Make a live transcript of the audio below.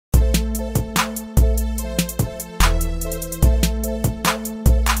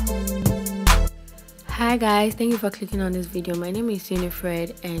Hi guys, thank you for clicking on this video. My name is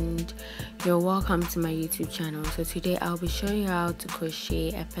Eunyfred and you're welcome to my YouTube channel. So today I'll be showing you how to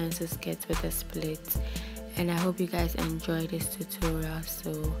crochet a pencil skirt with a split, and I hope you guys enjoy this tutorial.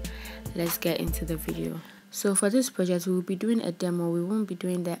 So let's get into the video. So for this project we will be doing a demo. We won't be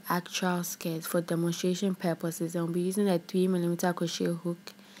doing the actual skirt. For demonstration purposes, I'll be using a 3mm crochet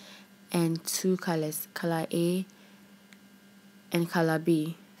hook and two colors, color A and color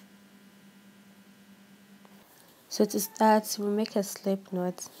B. So to start, we'll make a slip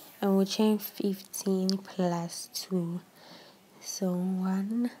knot and we'll chain 15 plus 2. So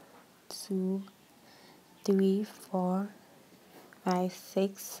 1, 2, 3, 4, 5,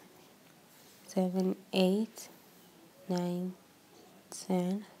 6, 7, 8, 9,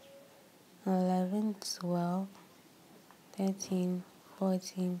 10, 11, 12, 13,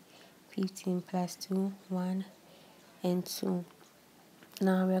 14, 15 plus 2, 1 and 2.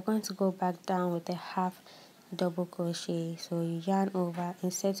 Now we are going to go back down with a half double crochet. So you yarn over,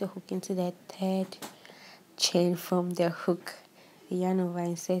 insert your hook into the third chain from the hook. You yarn over,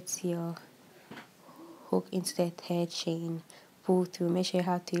 insert your hook into the third chain, pull through. Make sure you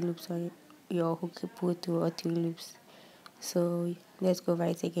have 3 loops on your hook, pull through, or 3 loops. So let's go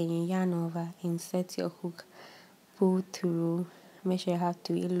right again. You yarn over, insert your hook, pull through. Make sure you have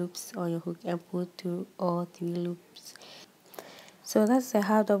 3 loops on your hook and pull through all 3 loops. So that's a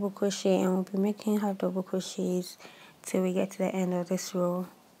half double crochet, and we'll be making half double crochets till we get to the end of this row.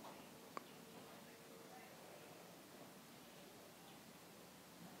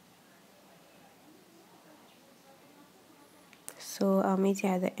 So I'll meet you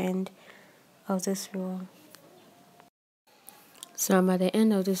at the end of this row. So I'm at the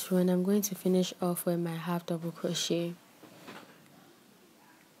end of this row and I'm going to finish off with my half double crochet.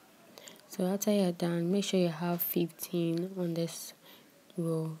 So after you're done, make sure you have 15 on this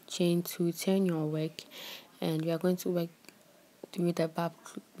row. Chain 2, turn your work, and we are going to work through the back.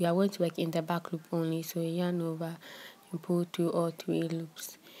 We are going to work in the back loop only. So yarn over and pull through all 3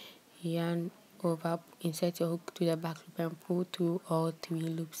 loops. Yarn over, insert your hook to the back loop and pull through all 3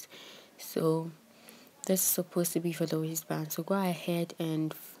 loops. So this is supposed to be for the waistband. So go ahead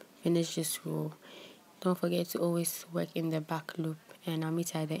and finish this row. Don't forget to always work in the back loop, and I'll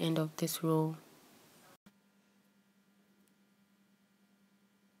meet you at the end of this row.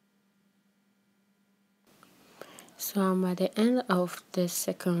 So I'm at the end of the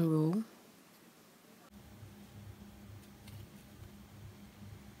second row.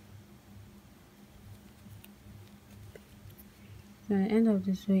 So at the end of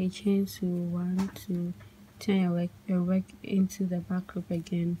this row, you chain to 1, 2, turn your work into the back loop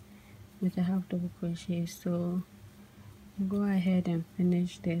again with a half double crochet. So go ahead and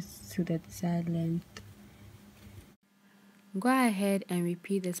finish this to the desired length. Go ahead and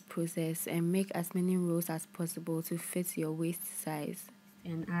repeat this process and make as many rows as possible to fit your waist size,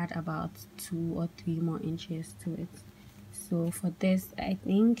 and add about 2 or 3 more inches to it. So for this, I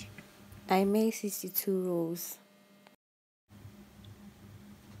think I made 62 rows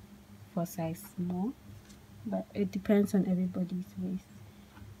for size small, but it depends on everybody's waist.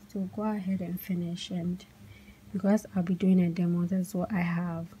 So go ahead and finish, and because I'll be doing a demo, that's what I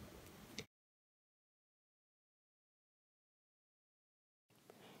have.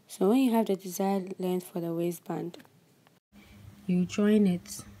 So when you have the desired length for the waistband, you join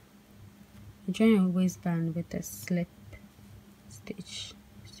it. You join your waistband with a slip stitch.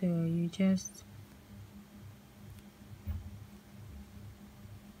 So you just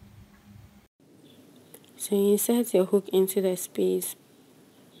you insert your hook into the space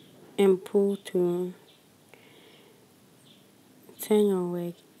and pull through. Turn your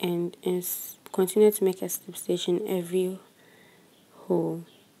work and continue to make a slip stitch in every hole,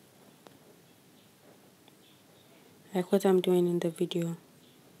 like what I'm doing in the video.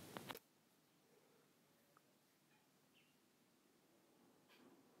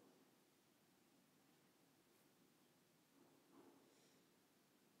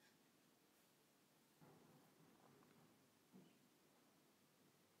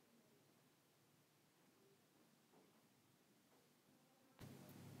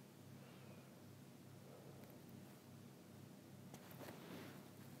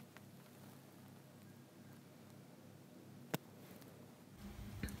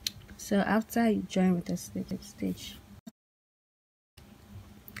 So after you join with a slip stitch,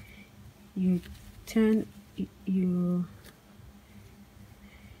 you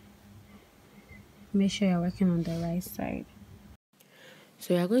make sure you're working on the right side.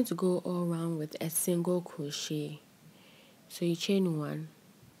 So you're going to go all around with a single crochet. So you chain 1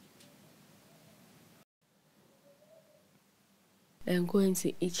 and go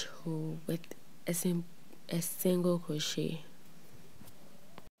into each hole with a a single crochet.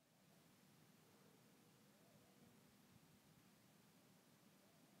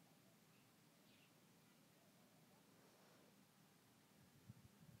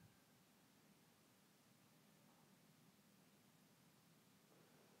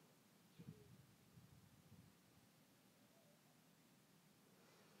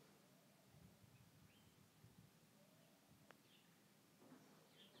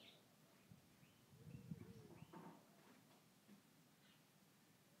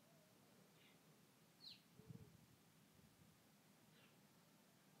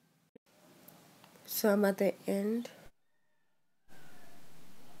 So I'm at the end.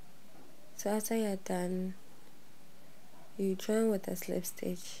 So after you're done, you join with a slip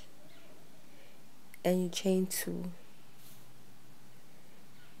stitch and you chain 2.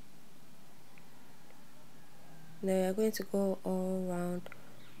 Now you're going to go all around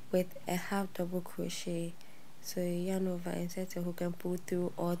with a half double crochet. So you yarn over, insert a hook and pull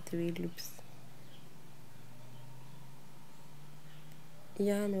through all 3 loops.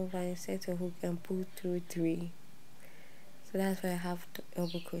 Yarn over, insert a hook and pull through 3. So that's why I have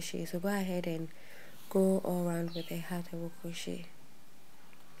double crochet. So go ahead and go all around with a half double crochet.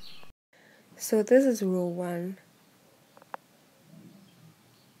 So this is row 1.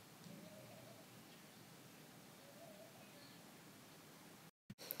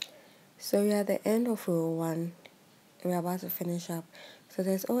 So we're at the end of row 1. We're about to finish up. So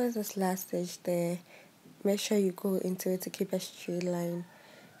there's always this last stitch there. Make sure you go into it to keep a straight line.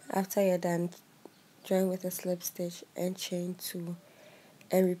 After you're done, join with a slip stitch and chain 2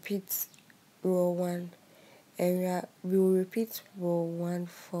 and repeat row 1. And we will repeat row 1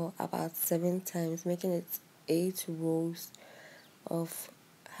 for about 7 times, making it 8 rows of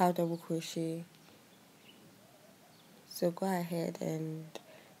half double crochet. So go ahead and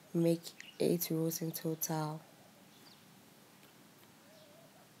make 8 rows in total.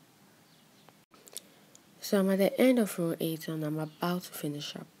 So I'm at the end of row 8 and I'm about to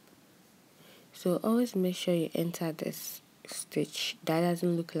finish up. So always make sure you enter this stitch that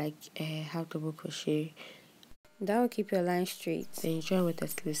doesn't look like a half double crochet. That will keep your line straight. Then you join with a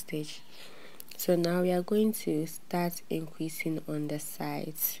slip stitch. So now we are going to start increasing on the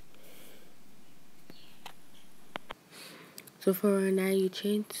sides. So for row 9, you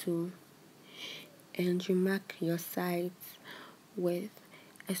chain 2 and you mark your sides with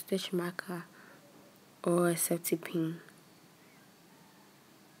a stitch marker or a safety pin.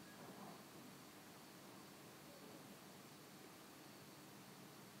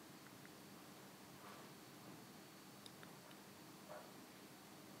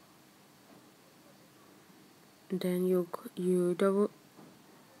 Then you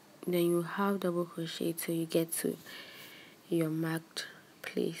half double crochet till you get to your marked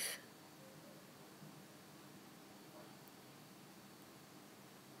place.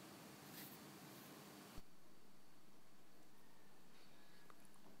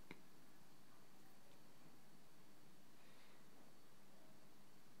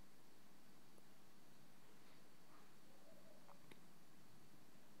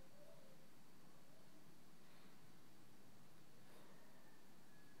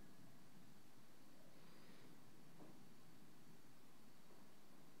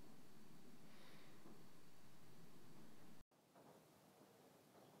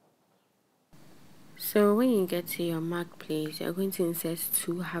 So when you get to your marked place, you're going to insert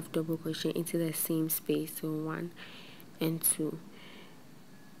 2 half double crochet into the same space, so 1 and 2,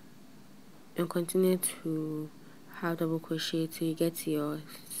 and continue to half double crochet till you get to your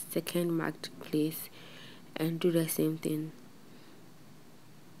second marked place and do the same thing.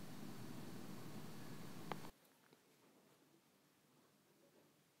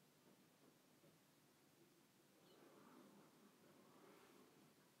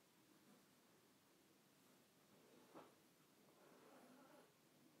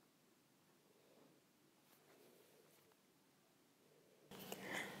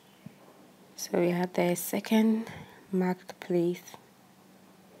 So we have the second marked place,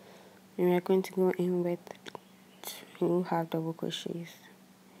 and we are going to go in with 2 half double crochets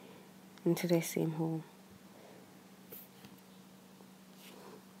into the same hole.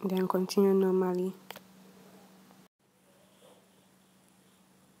 Then continue normally.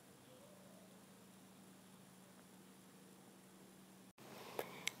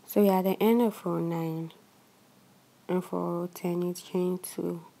 So we are at the end of row 9, and for row 10 you chain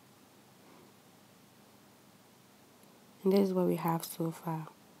 2. And this is what we have so far.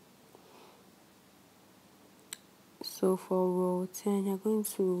 So for row 10, you're going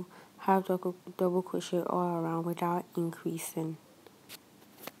to have double crochet all around without increasing.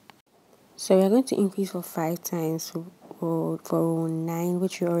 So we are going to increase for 5 times for row 9,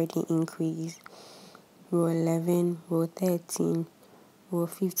 which we already increased, row 11, row 13, row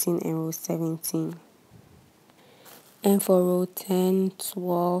 15, and row 17. And for row 10,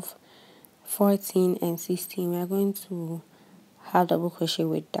 12, 14, and 16, we are going to half double crochet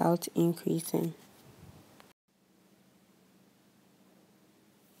without increasing.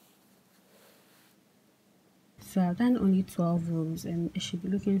 So I've done only 12 rows, and it should be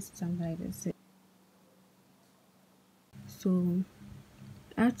looking something like this. So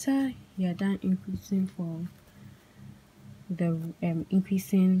after you're done increasing for the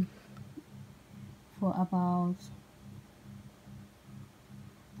increasing for about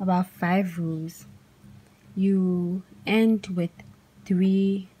 5 rows, you end with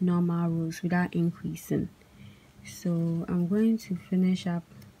 3 normal rows without increasing. So I'm going to finish up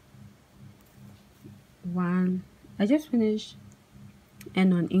one. I just finished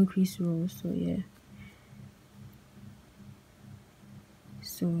and on increase row, so yeah.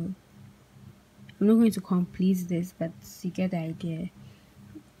 So I'm not going to complete this, but you get the idea.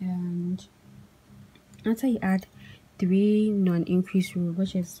 And after you add 3 non-increase rows,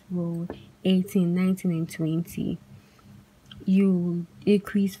 which is row 18, 19, and 20, you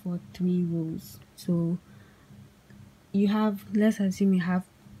increase for 3 rows. So you have, let's assume you have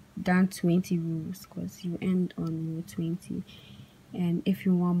done 20 rows, because you end on row 20. And if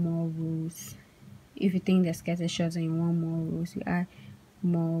you want more rows, if you think the skirt is short and you want more rows, you add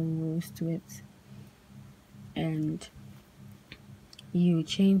more rows to it, and you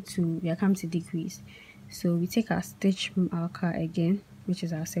chain to, we are come to decrease. So we take our stitch marker again, which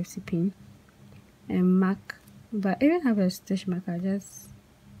is our safety pin, and mark. But if you have a stitch marker, just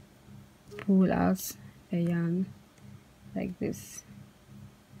pull out the yarn like this.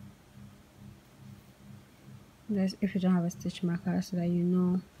 That's if you don't have a stitch marker, so that you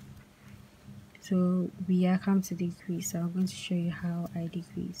know. So we are come to decrease. So I'm going to show you how I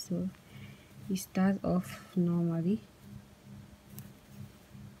decrease. So we start off normally.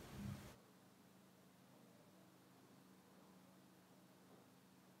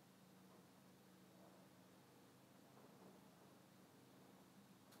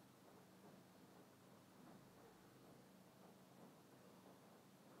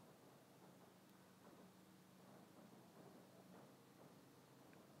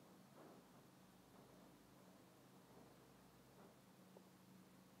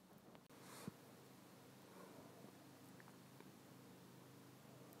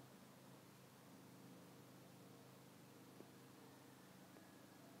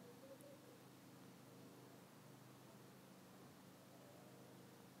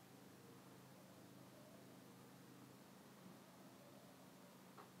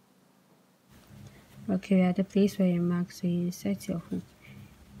 Okay, we're at the place where you mark, so you insert your hook,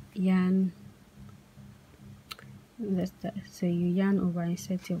 yarn, that's that. So you yarn over,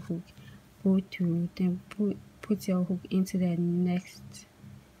 insert your hook, pull through, then put your hook into the next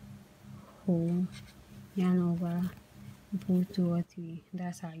hole, yarn over, pull 2 or 3.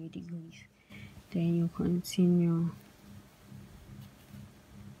 That's how you decrease. Then you continue.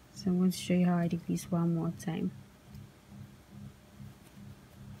 So I'm going to show you how I decrease one more time.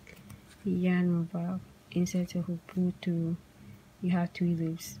 Yarn over, insert your hook, pull through. You have 3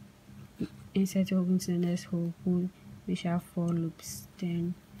 loops. Insert your hook into the next hole, pull. We shall have 4 loops.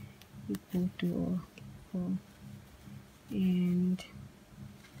 Then you pull through all 4, and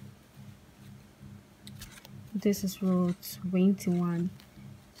this is row 21.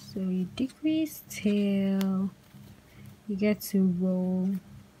 So you decrease till you get to row.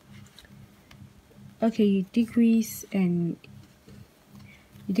 Okay, you decrease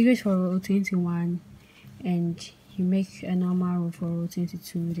for row 21, and you make a normal row for row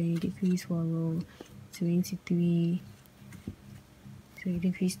 22. Then you decrease for row 23. So you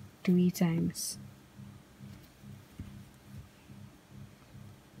decrease 3 times.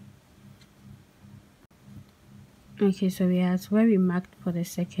 Okay, so we are at where we marked for the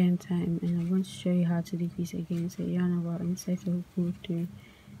second time, and I'm going to show you how to decrease again. So yarn over, insert your hook, pull through,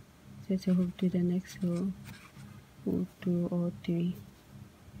 insert your hook to the next row, pull through all 3.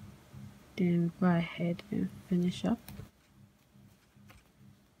 Then go ahead and finish up.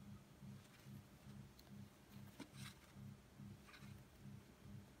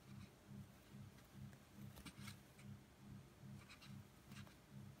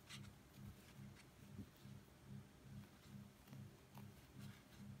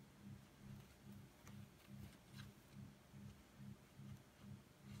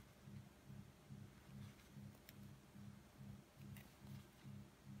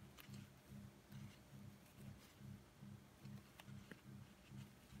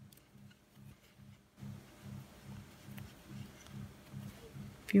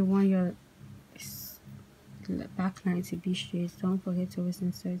 If you want your back line to be straight, don't forget to always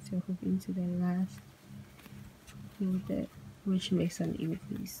insert your hook into the last holder, which makes an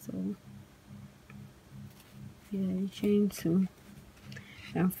increase. So yeah, you chain 2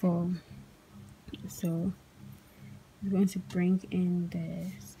 and 4. So it's going to bring in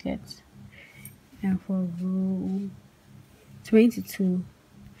the skirt, and for row 22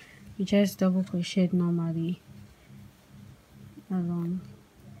 you just double crochet normally along.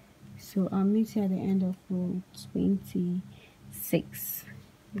 So I'll meet you at the end of row 26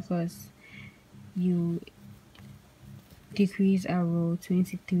 because you decrease at row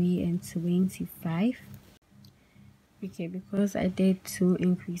 23 and 25. Okay, because I did 2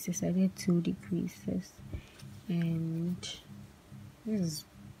 increases, I did 2 decreases, and this is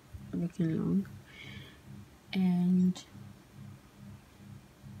looking long. And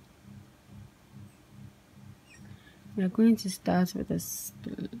we're going to start with a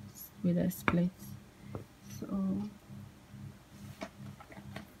split. So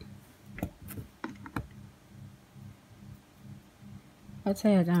after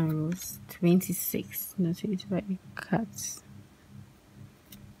you're done rows 26, not 25, you cut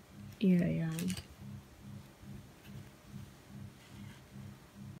your yarn.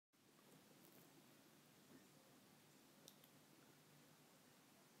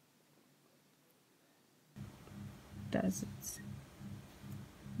 That's it.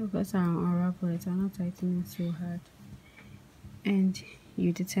 Because I'm unravel it, I'm not tightening it so hard. And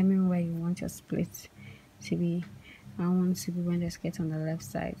you determine where you want your split to be. I want to be when the skirt on the left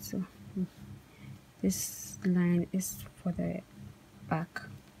side, so this line is for the back,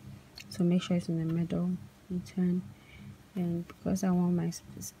 so make sure it's in the middle. You turn, and because I want my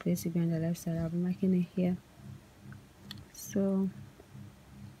split to be on the left side, I'll be marking it here. So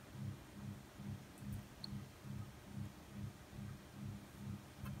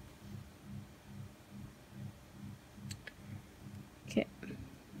okay.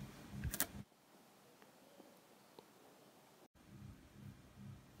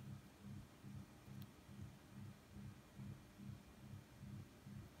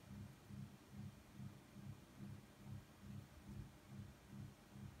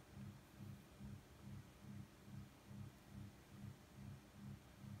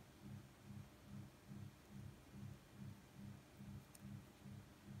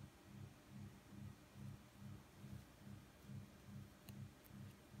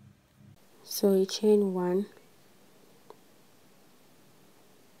 So you chain 1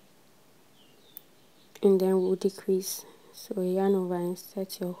 and then we'll decrease. So yarn over,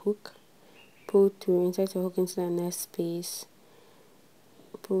 insert your hook, pull through, insert your hook into the next space,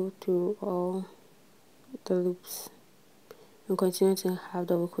 pull through all the loops, and continue to half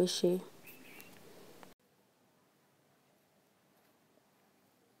double crochet.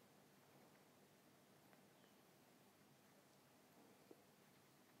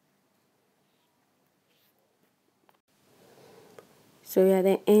 So at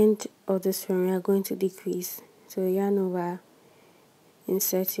the end of this one, we are going to decrease. So yarn over,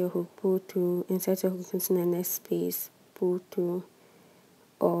 insert your hook, pull through, insert your hook into the next space, pull through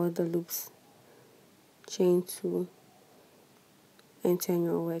all the loops, chain 2, and turn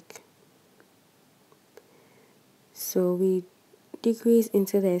your work. So we decrease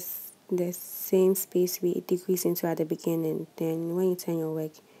into the same space we decrease into at the beginning. Then when you turn your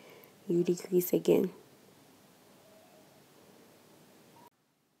work, you decrease again.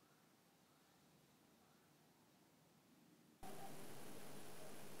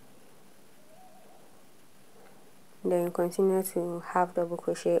 Then you continue to half double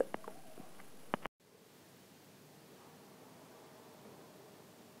crochet.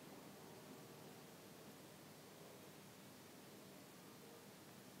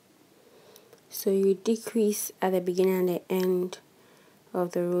 So you decrease at the beginning and the end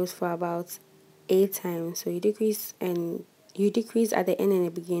of the rows for about 8 times. So you decrease at the end and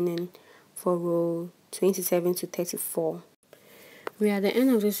the beginning for row 27 to 34. We are at the end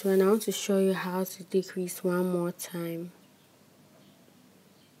of this one. I want to show you how to decrease one more time.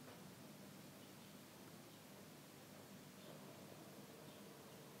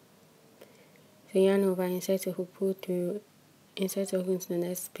 So yarn over, insert a hook, pull through, insert a hook into the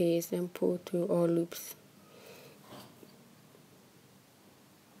next space, and pull through all loops.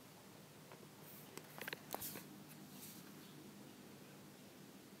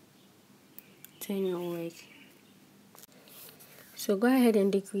 Turn your work. So go ahead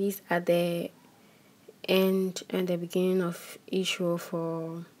and decrease at the end and the beginning of each row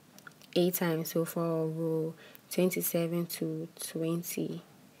for 8 times. So for row 27 to 20,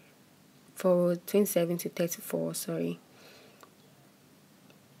 for row 27 to 34, sorry.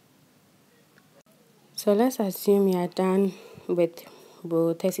 So let's assume you are done with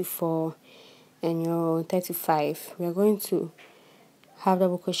row 34 and your row 35. We are going to have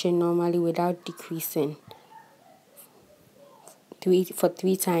double crochet normally without decreasing for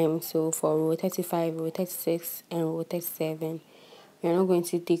 3 times. So for row 35, row 36 and row 37, we are not going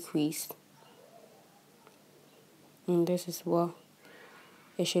to decrease. And this is what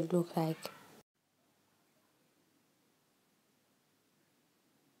it should look like.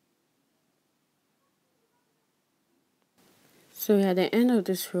 So we are at the end of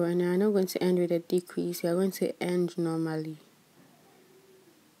this row, and we are not going to end with a decrease. We are going to end normally.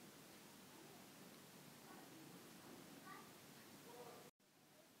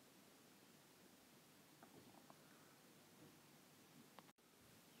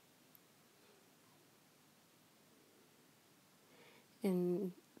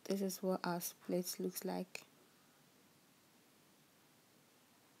 And this is what our split looks like.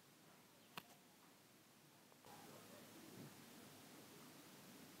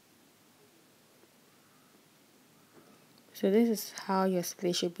 So this is how your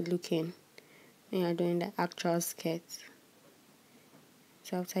split should be looking when you're doing the actual skirt.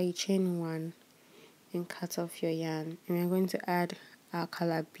 So after you chain 1 and cut off your yarn, and we're going to add our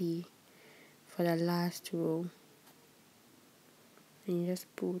color B for the last row, and you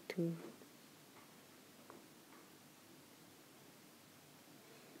just pull through.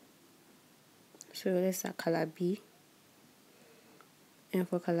 So this is our color B, and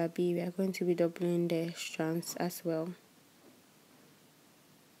for color B we are going to be doubling the strands as well.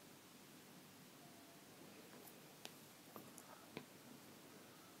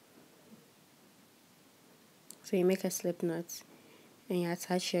 So you make a slip knot and you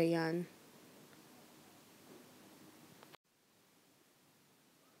attach your yarn.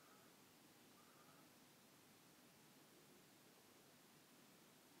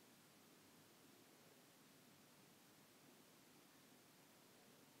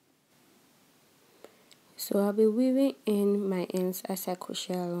 So I'll be weaving in my ends as I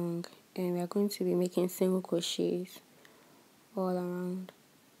crochet along, and we are going to be making single crochets all around.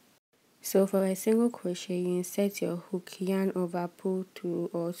 So for a single crochet, you insert your hook, yarn over, pull through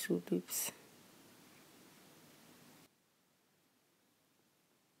all 2 loops.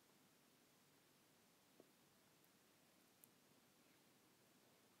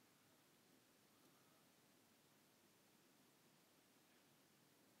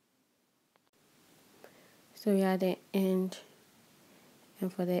 So we are at the end,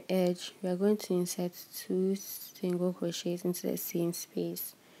 and for the edge we are going to insert 2 single crochets into the same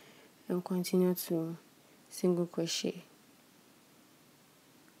space and continue to single crochet.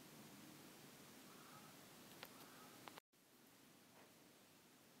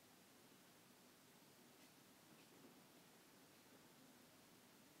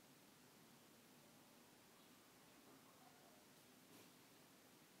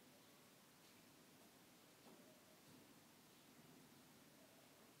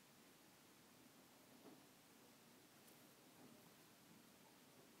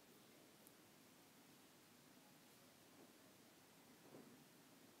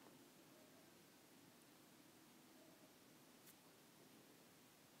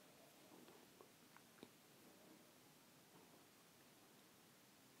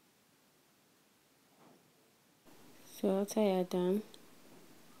 So after you're done,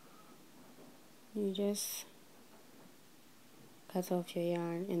 you just cut off your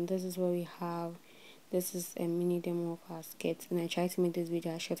yarn, and this is what we have. This is a mini demo of our skirt, and I try to make this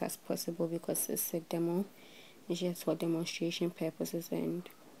video as short as possible because it's a demo. It's just for demonstration purposes. And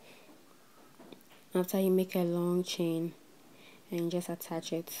after you make a long chain and just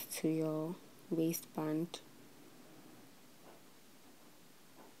attach it to your waistband.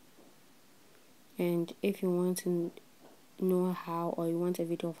 And if you want to know how, or you want a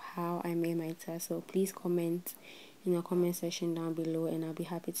video of how I made my tassel, please comment in the comment section down below, and I'll be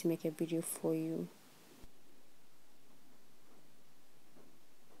happy to make a video for you.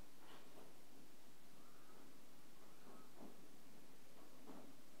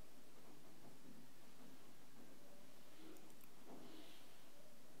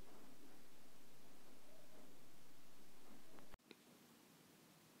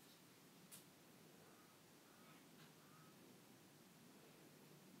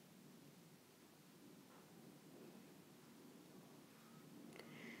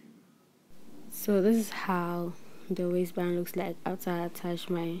 So this is how the waistband looks like after I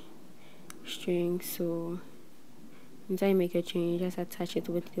attach my string. So once I make a chain, you just attach it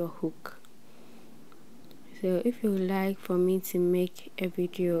with your hook. So if you would like for me to make a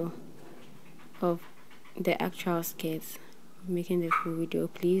video of the actual skirts, making the full video,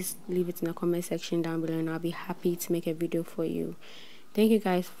 please leave it in the comment section down below and I'll be happy to make a video for you. Thank you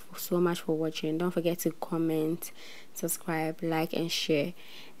guys so much for watching. Don't forget to comment, subscribe, like and share,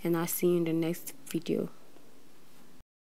 and I'll see you in the next video.